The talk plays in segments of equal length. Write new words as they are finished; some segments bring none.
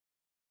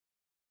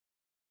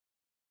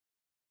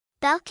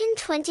Belkin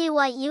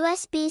 20-watt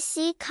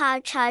USB-C car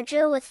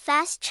charger with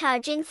fast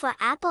charging for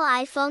Apple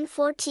iPhone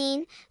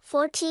 14,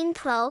 14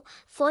 Pro,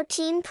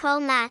 14 Pro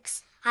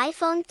Max,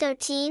 iPhone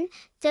 13,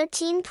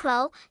 13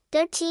 Pro,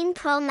 13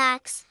 Pro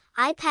Max,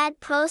 iPad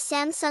Pro,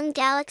 Samsung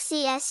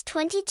Galaxy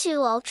S22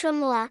 Ultra.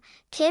 More.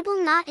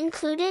 Cable not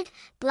included.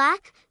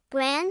 Black.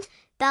 Brand.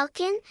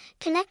 Belkin.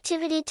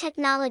 Connectivity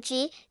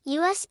technology,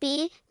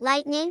 USB,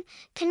 Lightning,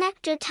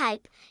 connector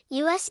type,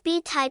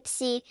 USB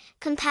Type-C,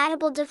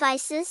 compatible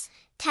devices,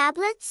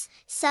 tablets,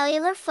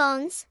 cellular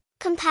phones,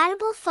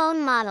 compatible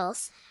phone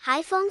models,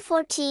 iPhone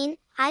 14,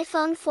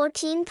 iPhone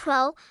 14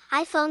 Pro,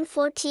 iPhone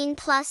 14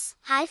 Plus,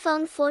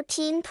 iPhone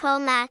 14 Pro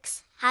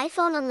Max,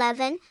 iPhone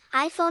 11,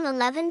 iPhone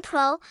 11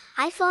 Pro,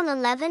 iPhone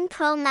 11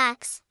 Pro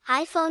Max,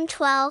 iPhone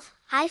 12,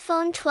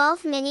 iPhone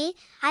 12 mini,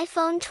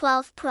 iPhone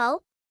 12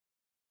 Pro,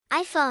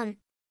 iPhone.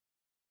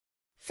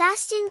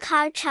 Fast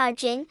in-car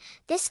charging.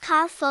 This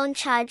car phone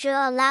charger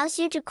allows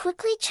you to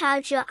quickly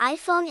charge your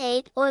iPhone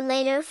 8 or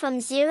later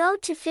from 0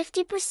 to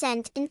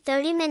 50% in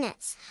 30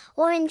 minutes,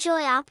 or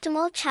enjoy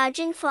optimal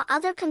charging for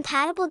other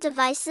compatible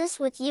devices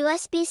with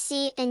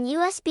USB-C and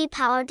USB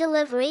power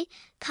delivery.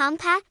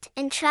 Compact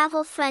and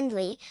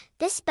travel-friendly.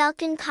 This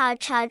Belkin car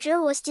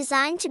charger was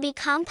designed to be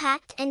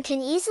compact and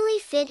can easily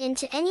fit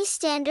into any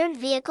standard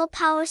vehicle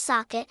power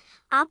socket,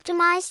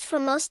 optimized for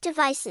most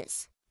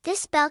devices.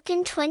 This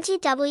Belkin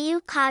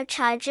 20W car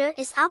charger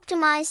is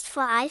optimized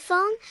for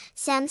iPhone,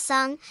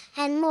 Samsung,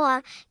 and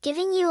more,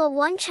 giving you a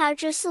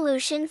one-charger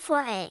solution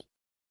for a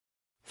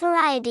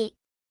variety.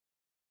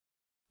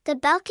 The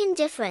Belkin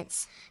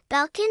difference.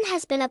 Belkin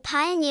has been a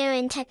pioneer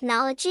in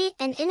technology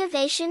and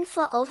innovation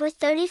for over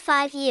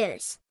 35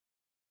 years.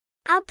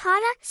 Our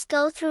products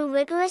go through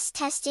rigorous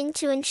testing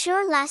to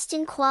ensure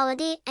lasting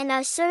quality and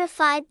are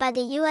certified by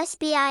the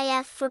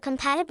USBIF for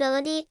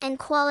compatibility and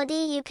quality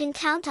you can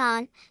count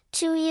on.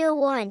 2-year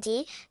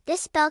warranty.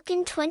 This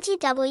Belkin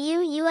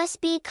 20W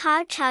USB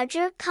car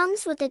charger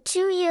comes with a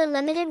 2-year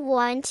limited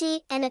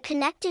warranty and a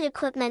connected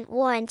equipment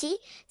warranty,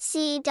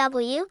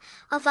 CEW,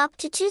 of up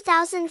to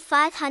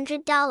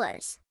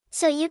 $2,500.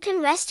 So you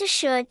can rest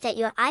assured that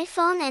your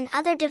iPhone and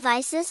other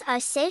devices are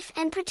safe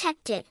and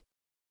protected.